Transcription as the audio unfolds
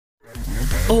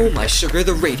Oh my sugar,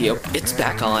 the radio, it's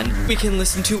back on. We can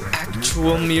listen to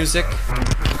actual music.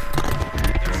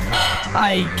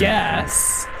 I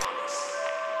guess. That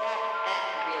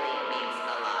really means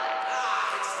a lot.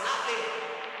 It's nothing.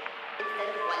 Instead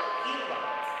of what you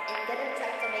want, instead of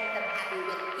trying to make them happy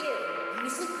with you, you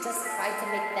should just try to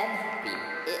make them happy.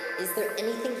 Is there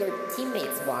anything your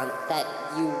teammates want that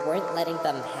you weren't letting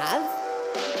them have?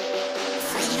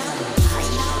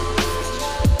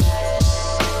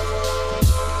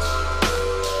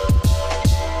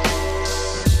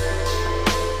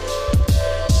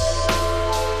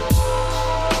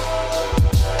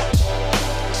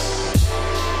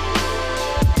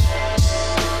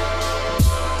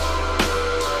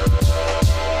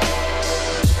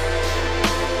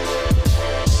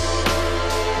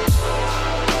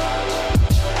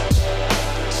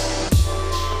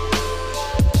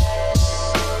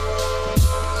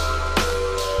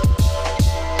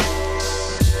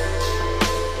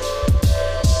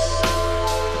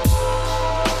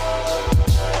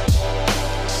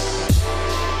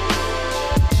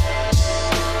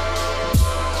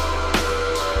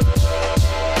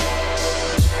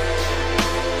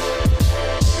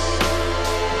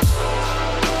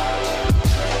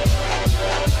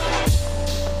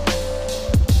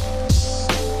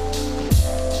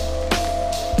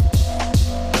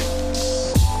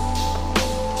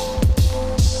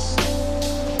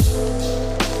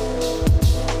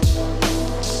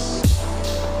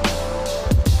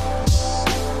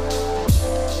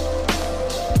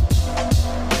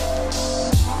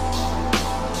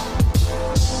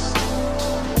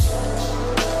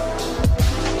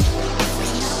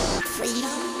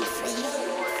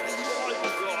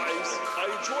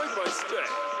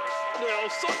 Now,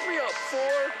 suck me up, four.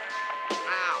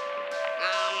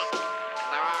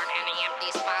 There aren't any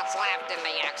empty spots left in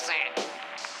the exit.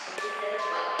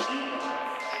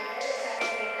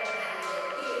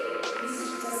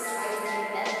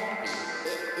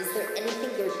 Is there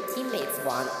anything your teammates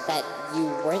want that you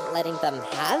weren't letting them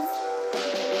have?